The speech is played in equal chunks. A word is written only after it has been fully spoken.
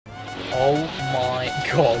Oh my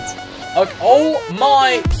god. Okay. Oh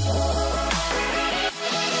my...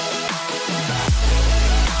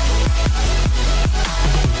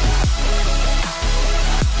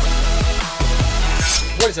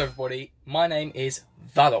 What is up, everybody? My name is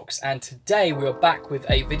Valox, and today we are back with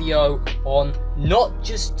a video on not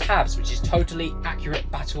just tabs, which is totally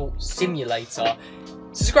accurate battle simulator.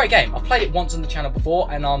 This is a great game. I've played it once on the channel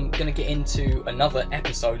before, and I'm going to get into another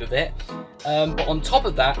episode of it. But on top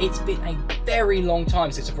of that, it's been a very long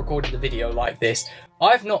time since I've recorded a video like this.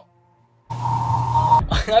 I've not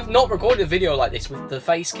recorded a video like this with the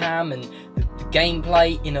face cam and the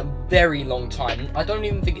gameplay in a very long time. I don't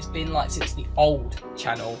even think it's been like since the old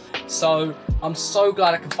channel. So I'm so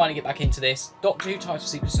glad I can finally get back into this. Doctor Who title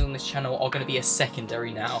sequences on this channel are going to be a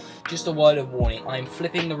secondary now. Just a word of warning, I am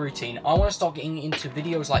flipping the routine. I want to start getting into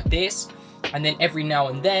videos like this, and then every now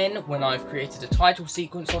and then when I've created a title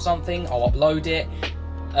sequence or something, I'll upload it.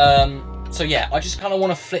 So yeah, I just kind of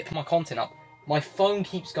want to flip my content up. My phone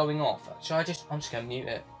keeps going off. I'm just going to mute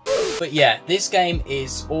it. But yeah, this game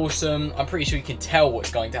is awesome. I'm pretty sure you can tell what's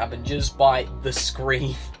going to happen just by the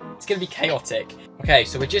screen. It's going to be chaotic. Okay,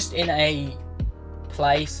 so we're just in a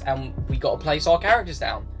place and we got to place our characters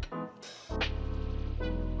down.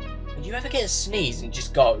 Would you ever get a sneeze and it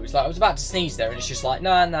just goes? Like, I was about to sneeze there and it's just like,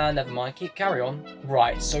 nah, never mind, carry on.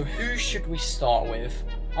 Right, so who should we start with?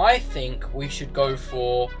 I think we should go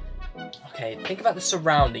for... Okay, think about the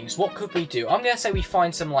surroundings. What could we do? I'm going to say we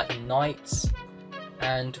find some, like, knights,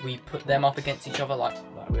 and we put them up against each other. Like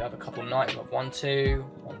we have a couple knights. We have 1, 2,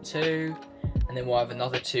 1, 2, and then we'll have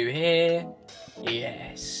another 2 here.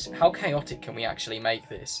 Yes. How chaotic can we actually make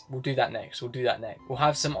this? We'll do that next. We'll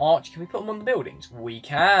have some arch. Can we put them on the buildings? We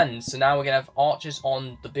can. So now we're going to have archers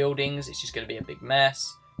on the buildings. It's just going to be a big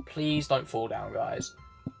mess. Please don't fall down, guys.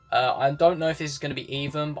 I don't know if this is going to be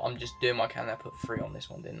even, but I'm just doing my can. I put 3 on this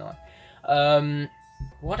one, didn't I?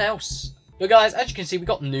 What else? But guys, as you can see, we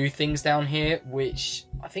got new things down here, which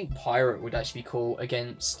I think pirate would actually be cool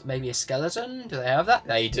against maybe a skeleton. Do they have that?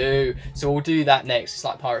 They do. So we'll do that next. It's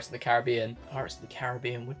like Pirates of the Caribbean. Pirates of the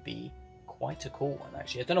Caribbean would be quite a cool one,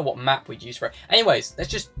 actually. I don't know what map we'd use for it. Anyways, let's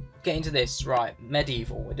just get into this. Right,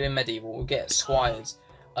 medieval. We're doing medieval. We'll get squires.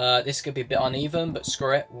 This could be a bit uneven, but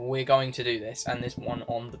screw it. We're going to do this. And there's one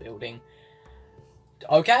on the building.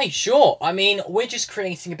 Okay, sure. I mean, we're just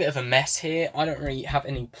creating a bit of a mess here. I don't really have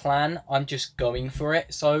any plan. I'm just going for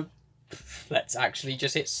it. So, let's actually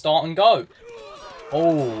just hit start and go.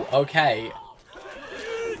 Oh, okay.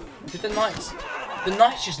 Did the knights... The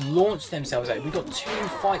knights just launched themselves out. We've got 2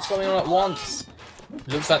 fights going on at once.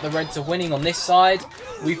 Looks like the reds are winning on this side.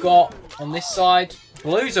 We've got, on this side,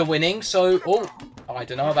 blues are winning. So, oh, I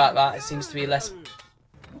don't know about that. It seems to be less...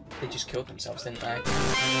 They just killed themselves, didn't they?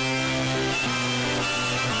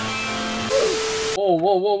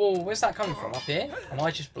 Whoa. Where's that coming from? Up here? Am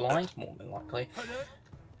I just blind? More than likely.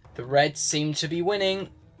 The reds seem to be winning.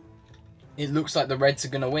 It looks like the reds are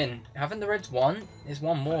going to win. Haven't the reds won? There's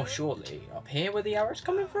one more, surely. Up here where the arrow's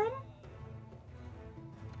coming from?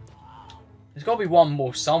 There's got to be one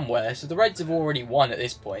more somewhere. So the reds have already won at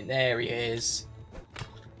this point. There he is.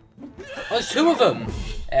 Oh, there's 2 of them.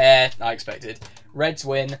 I expected. Reds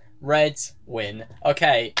win. Reds win.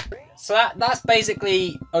 Okay. So that's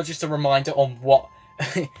basically just a reminder on what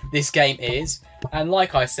this game is. And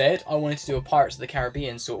like I said, I wanted to do a Pirates of the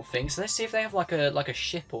Caribbean sort of thing. So let's see if they have like a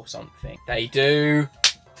ship or something. They do.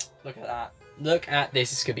 Look at that. Look at this.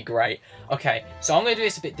 This could be great. Okay, so I'm going to do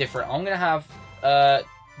this a bit different. I'm going to have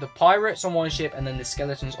the pirates on one ship and then the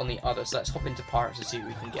skeletons on the other. So let's hop into pirates and see what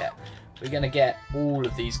we can get. We're going to get all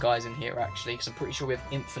of these guys in here actually, because I'm pretty sure we have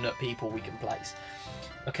infinite people we can place.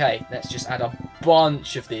 Okay, let's just add a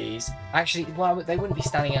bunch of these. Actually, well, they wouldn't be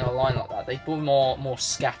standing in a line like that. They'd be more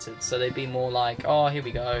scattered. So they'd be more like, oh, here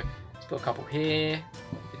we go. Let's put a couple here.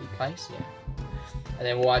 Did he place? Yeah. And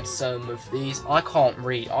then we'll add some of these. I can't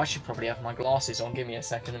read. I should probably have my glasses on. Give me a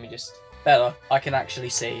second. Let me just... Better. I can actually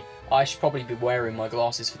see. I should probably be wearing my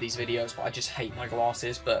glasses for these videos, but I just hate my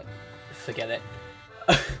glasses, but forget it.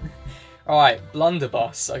 Alright,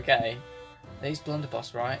 blunderbuss. Okay. These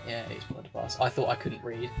blunderbuss, right? Yeah, he's blunderbuss. I thought I couldn't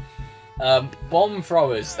read. Bomb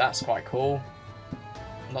throwers, that's quite cool.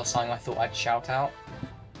 Not something I thought I'd shout out.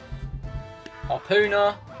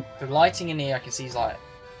 Harpooner. The lighting in here, I can see he's like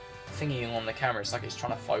thingying on the camera. It's like it's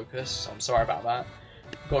trying to focus, so I'm sorry about that.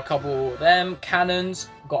 Got a couple of them. Cannons,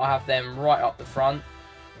 got to have them right up the front.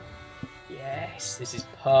 Yes, this is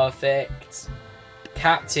perfect.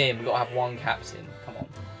 Captain, we've got to have 1 captain. Come on,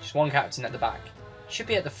 just 1 captain at the back. Should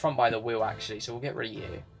be at the front by the wheel, actually, so we'll get rid of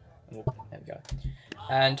you. There we go.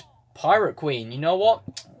 And Pirate Queen, you know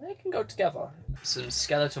what? They can go together. some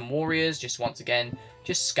skeleton warriors, just once again,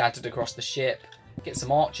 just scattered across the ship. Get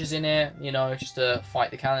some archers in it, you know, just to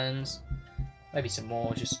fight the cannons. Maybe some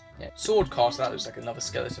more, just, yeah. Sword caster, that looks like another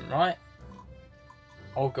skeleton, right?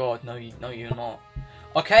 Oh god, no, you're not.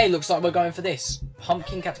 Okay, looks like we're going for this.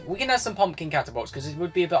 Pumpkin catapult. We can have some pumpkin catapults, because it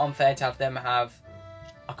would be a bit unfair to have them have...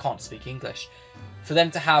 I can't speak English. For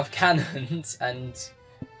them to have cannons, and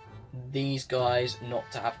these guys not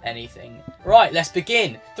to have anything. Right, let's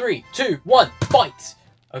begin. 3, 2, 1, fight!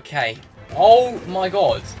 Okay. Oh my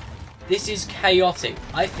god. This is chaotic.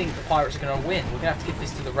 I think the pirates are going to win. We're going to have to give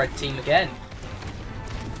this to the red team again.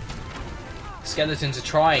 Skeletons are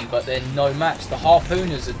trying, but they're no match. The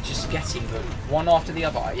harpooners are just getting them one after the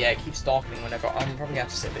other. Yeah, it keeps darkening whenever. I'm probably going to have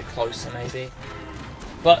to sit a bit closer, maybe.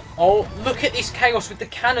 But, oh, look at this chaos with the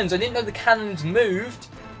cannons. I didn't know the cannons moved.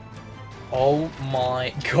 Oh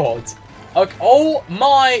my god. Okay. Oh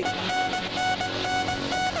my...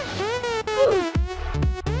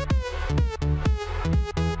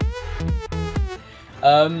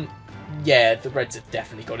 Yeah, the Reds have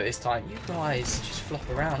definitely got it this time. You guys just flop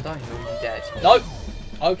around, don't you? You're dead. Nope.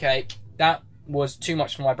 Okay, that was too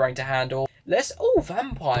much for my brain to handle. Let's... Oh,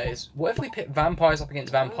 vampires. What if we pit vampires up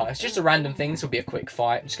against vampires? Just a random thing. This will be a quick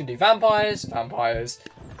fight. I'm just going to do vampires, vampires.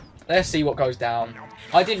 Let's see what goes down.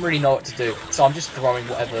 I didn't really know what to do, so I'm just throwing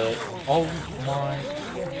whatever... Oh, my...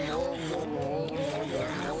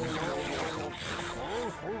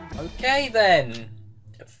 Okay, then.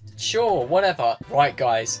 Sure, whatever. Right,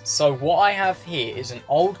 guys, so what I have here is an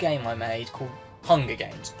old game I made called Hunger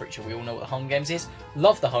Games. Pretty sure we all know what the Hunger Games is.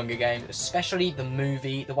 Love the Hunger Games, especially the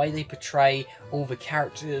movie, the way they portray all the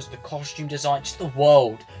characters, the costume design, just the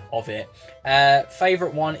world of it.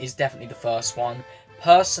 Favourite one is definitely the first one.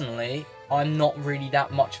 Personally, I'm not really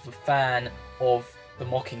that much of a fan of the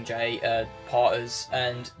Mockingjay parters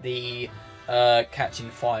and the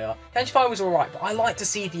Catching Fire. Catching Fire was alright, but I like to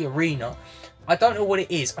see the arena. I don't know what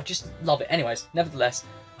it is, I just love it. Anyways, nevertheless,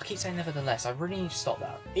 I keep saying nevertheless, I really need to stop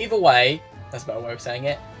that. Either way, that's a better way of saying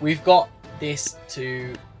it, we've got this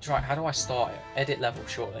to try. How do I start it? Edit level,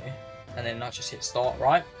 surely. And then I just hit start,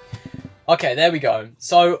 right? Okay, there we go.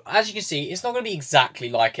 So, as you can see, it's not going to be exactly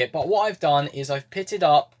like it, but what I've done is I've pitted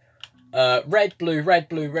up red, blue, red,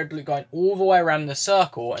 blue, red, blue, going all the way around the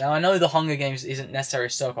circle. Now, I know the Hunger Games isn't necessarily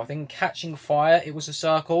a circle. I think Catching Fire, it was a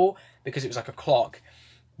circle, because it was like a clock.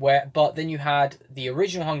 But then you had the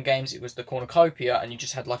original Hunger Games, it was the cornucopia, and you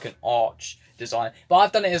just had like an arch design. But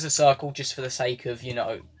I've done it as a circle just for the sake of, you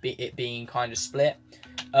know, it being kind of split.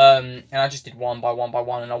 And I just did one by one by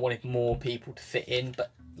one, and I wanted more people to fit in. But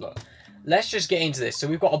look, let's just get into this. So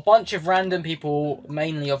we've got a bunch of random people,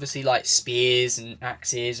 mainly obviously like spears and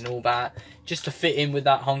axes and all that, just to fit in with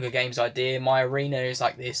that Hunger Games idea. My arena is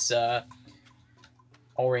like this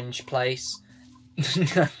orange place.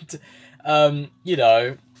 You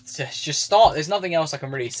know, let's just start. There's nothing else I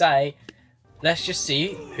can really say. Let's just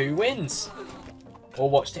see who wins. Or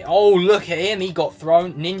watch it. Oh, look at him. He got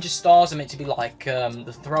thrown. Ninja stars are meant to be like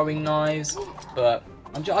the throwing knives. But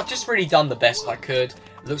I've just really done the best I could.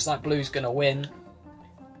 Looks like blue's going to win.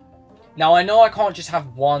 Now, I know I can't just have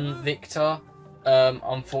one victor.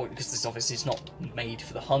 Unfortunately, because this obviously is not made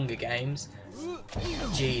for the Hunger Games.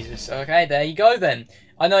 Jesus. Okay, there you go then.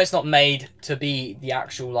 I know it's not made to be the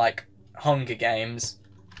actual, like, Hunger Games,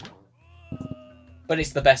 but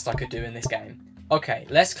it's the best I could do in this game. Okay,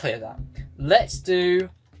 let's clear that. Let's do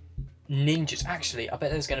ninjas. Actually, I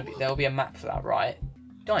bet there'll be a map for that, right?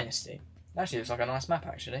 Dynasty. Actually, looks like a nice map.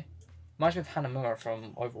 Actually, reminds me of Hanamura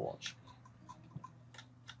from Overwatch.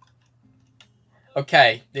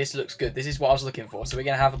 Okay, this looks good. This is what I was looking for. So we're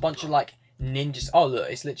gonna have a bunch of like ninjas. Oh look,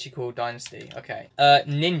 it's literally called Dynasty. Okay.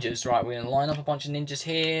 Ninjas, right, we're gonna line up a bunch of ninjas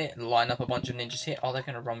here, line up a bunch of ninjas here. Oh, they're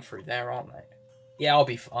gonna run through there, aren't they? Yeah, I'll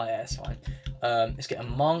be fine. Oh, yeah, that's fine. Let's get a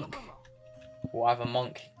monk. We'll have a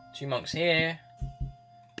monk. 2 monks here.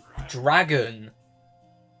 Dragon.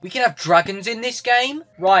 We can have dragons in this game?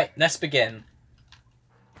 Right, let's begin.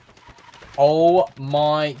 Oh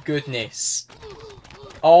my goodness.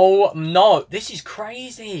 Oh no, this is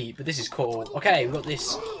crazy. But this is cool. Okay, we've got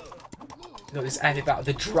this. Got this added about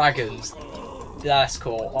the dragons. That's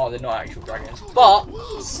cool. Oh, they're not actual dragons. But,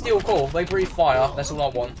 still cool. They breathe fire. That's all I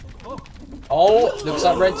want. Oh, looks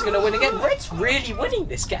like Red's going to win again. Red's really winning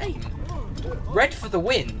this game. Red for the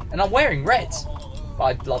win. And I'm wearing red. But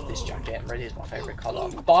I love this jacket. Red is my favourite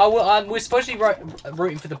colour. But we're supposed to be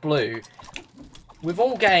rooting for the blue. With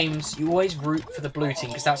all games, you always root for the blue team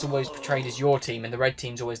because that's always portrayed as your team and the red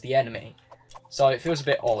team's always the enemy. So it feels a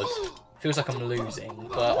bit odd. Feels like I'm losing,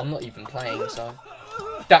 but I'm not even playing, so...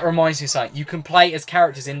 That reminds me of something. You can play as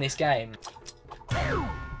characters in this game.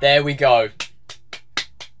 There we go.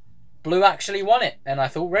 blue actually won it, and I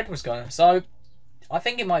thought red was going to. So, I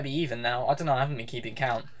think it might be even now. I don't know, I haven't been keeping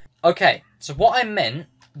count. Okay, so what I meant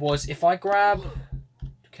was if I grab...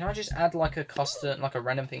 Can I just add like a custom, like a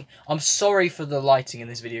random thing? I'm sorry for the lighting in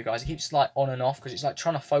this video, guys. It keeps like on and off because it's like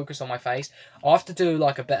trying to focus on my face. I'll have to do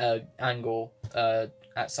like a better angle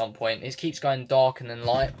at some point. It keeps going dark and then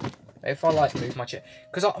light. If I like move my chair,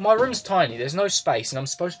 because my room's tiny, there's no space, and I'm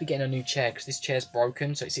supposed to be getting a new chair because this chair's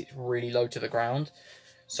broken, so it sits really low to the ground.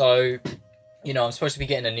 So, you know, I'm supposed to be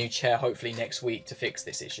getting a new chair hopefully next week to fix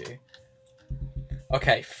this issue.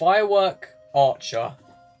 Okay, firework archer.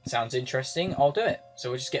 Sounds interesting. I'll do it. So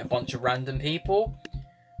we'll just get a bunch of random people.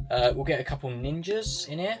 We'll get a couple ninjas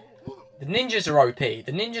in here. The ninjas are OP.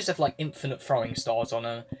 The ninjas have like infinite throwing stars on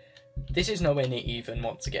them. This is nowhere near even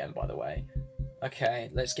once again, by the way. Okay,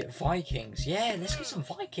 let's get Vikings. Yeah, let's get some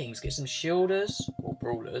Vikings. Get some shielders or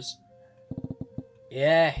brawlers.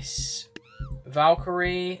 Yes.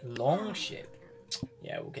 Valkyrie, longship.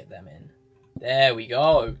 Yeah, we'll get them in. There we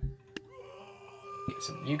go. Get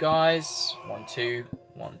some you guys. 1, 2,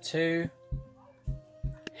 1, 2.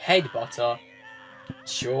 Headbutter.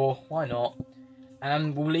 Sure, why not?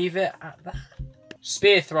 And we'll leave it at that.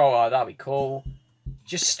 Spear thrower, that'd be cool.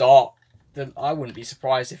 Just start. I wouldn't be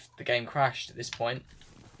surprised if the game crashed at this point.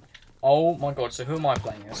 Oh my god, so who am I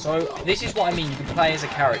playing as? So, this is what I mean, you can play as a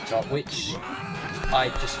character, which I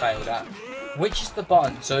just failed at. Which is the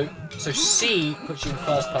button? So C puts you in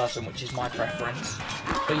first person, which is my preference.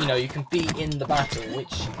 But you know, you can be in the battle,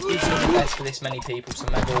 which isn't the best for this many people, so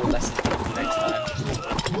maybe I'll lessen it next time.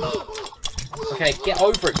 Okay, get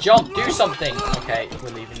over it, jump, do something! Okay,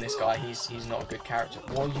 we're leaving this guy, he's not a good character.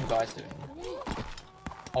 What are you guys doing?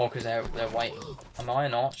 Oh, because they're waiting. Am I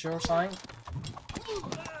an archer or something?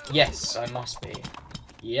 Yes, I must be.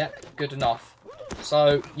 Yep, good enough.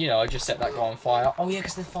 So, you know, I just set that guy on fire. Oh, yeah,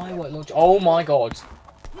 because the firework launcher. Oh, my God.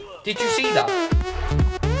 Did you see that?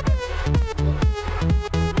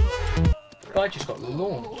 The guy just got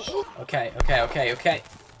launched. Okay.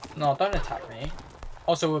 No, don't attack me.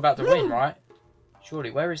 Oh, so we're about to win, right?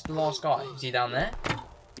 Surely, where is the last guy? Is he down there?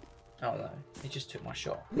 Oh, no. He just took my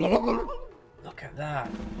shot. Look at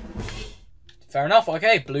that. Fair enough.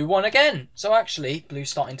 Okay, blue won again. So actually,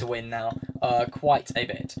 blue's starting to win now. Quite a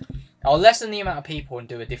bit. I'll lessen the amount of people and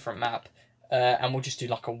do a different map. And we'll just do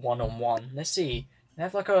like a one-on-one. Let's see. They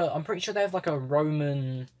have like a... I'm pretty sure they have like a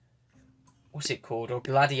Roman... What's it called? Or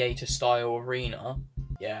gladiator style arena.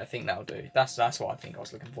 Yeah, I think that'll do. That's what I think I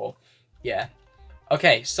was looking for. Yeah.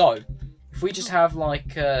 Okay, so... If we just have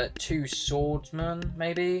like 2 swordsmen,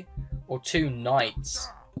 maybe? Or 2 knights.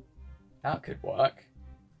 That could work.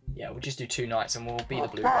 Yeah, we'll just do 2 knights and we'll beat the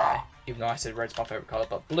blue guy. Even though I said red's my favourite colour,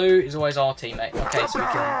 but blue is always our teammate. Okay, so we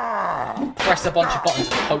can press a bunch of buttons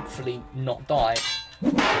and hopefully not die.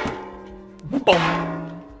 Boom!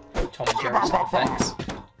 Tom and Jerry sound effects.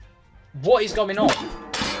 What is going on?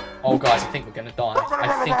 Oh, guys, I think we're going to die.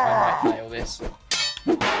 I think I might fail this.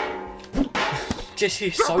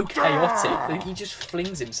 He's so chaotic. He just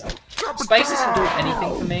flings himself. Space doesn't do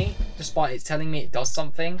anything for me, despite it telling me it does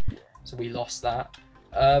something. So we lost that.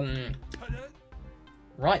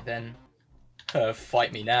 Right then.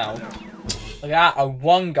 Fight me now. Look at that. I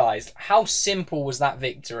won, guys. How simple was that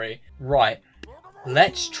victory? Right.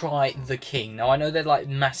 Let's try the king. Now, I know they're like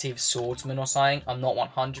massive swordsmen or something. I'm not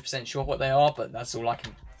 100% sure what they are, but that's all I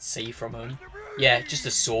can see from them. Yeah, just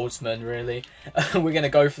a swordsman, really. We're going to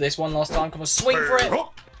go for this one last time. Come on, swing for it.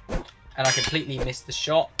 And I completely missed the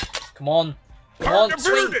shot. Come on. Come on,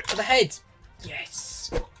 swing for the head.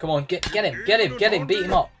 Yes. Come on, get him, beat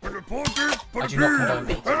him up. I do not condone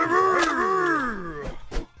beating.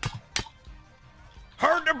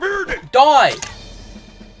 Die!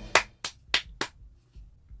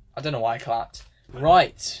 I don't know why I clapped.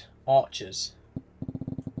 Right, archers.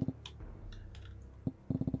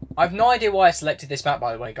 I have no idea why I selected this map,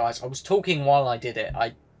 by the way, guys. I was talking while I did it.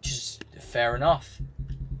 Fair enough.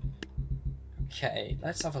 Okay,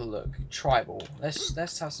 let's have a look. Tribal.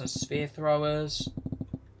 Let's have some spear throwers.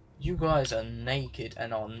 You guys are naked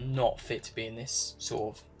and are not fit to be in this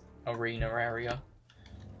sort of arena area.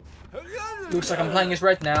 Looks like I'm playing as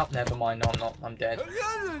red now. Never mind, no, I'm not. I'm dead.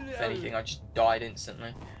 If anything, I just died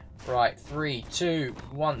instantly. Right, 3, 2,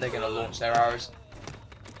 1. They're going to launch their arrows.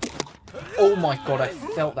 Oh my god, I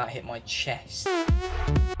felt that hit my chest.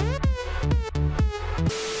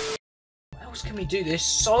 What else can we do? There's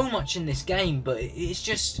so much in this game, but it's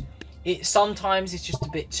just... sometimes it's just a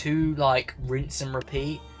bit too, like, rinse and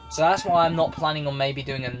repeat. So that's why I'm not planning on maybe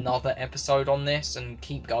doing another episode on this and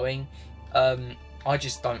keep going. I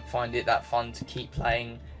just don't find it that fun to keep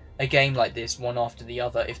playing a game like this one after the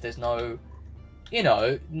other if there's no you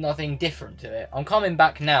know, nothing different to it. I'm coming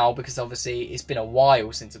back now because obviously it's been a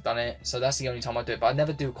while since I've done it, so that's the only time I do it. But I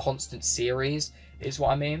never do a constant series, is what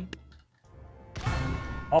I mean.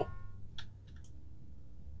 Oh.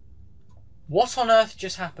 What on earth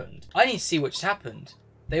just happened? I need to see what just happened.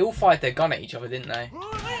 They all fired their gun at each other, didn't they?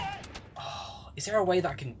 Oh, is there a way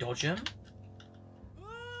that I can dodge them?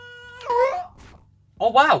 Oh,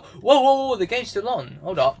 wow. Whoa, whoa, whoa. The game's still on.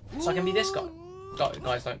 Hold up. So I can be this guy.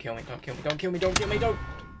 Guys, don't kill me. Don't kill me. Don't kill me. Don't kill me. Don't.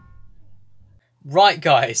 Right,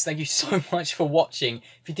 guys. Thank you so much for watching.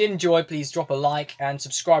 If you did enjoy, please drop a like and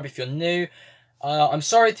subscribe if you're new. I'm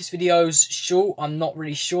sorry if this video's short. I'm not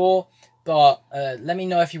really sure. But let me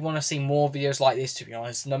know if you want to see more videos like this, to be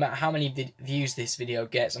honest. No matter how many views this video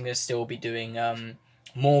gets, I'm going to still be doing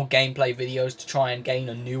more gameplay videos to try and gain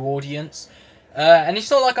a new audience. And it's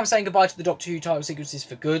not like I'm saying goodbye to the Doctor Who title sequences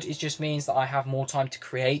for good. It just means that I have more time to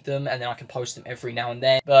create them, and then I can post them every now and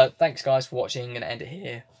then. But thanks, guys, for watching. I'm going to end it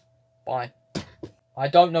here. Bye. I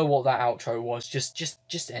don't know what that outro was.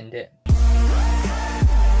 Just end it.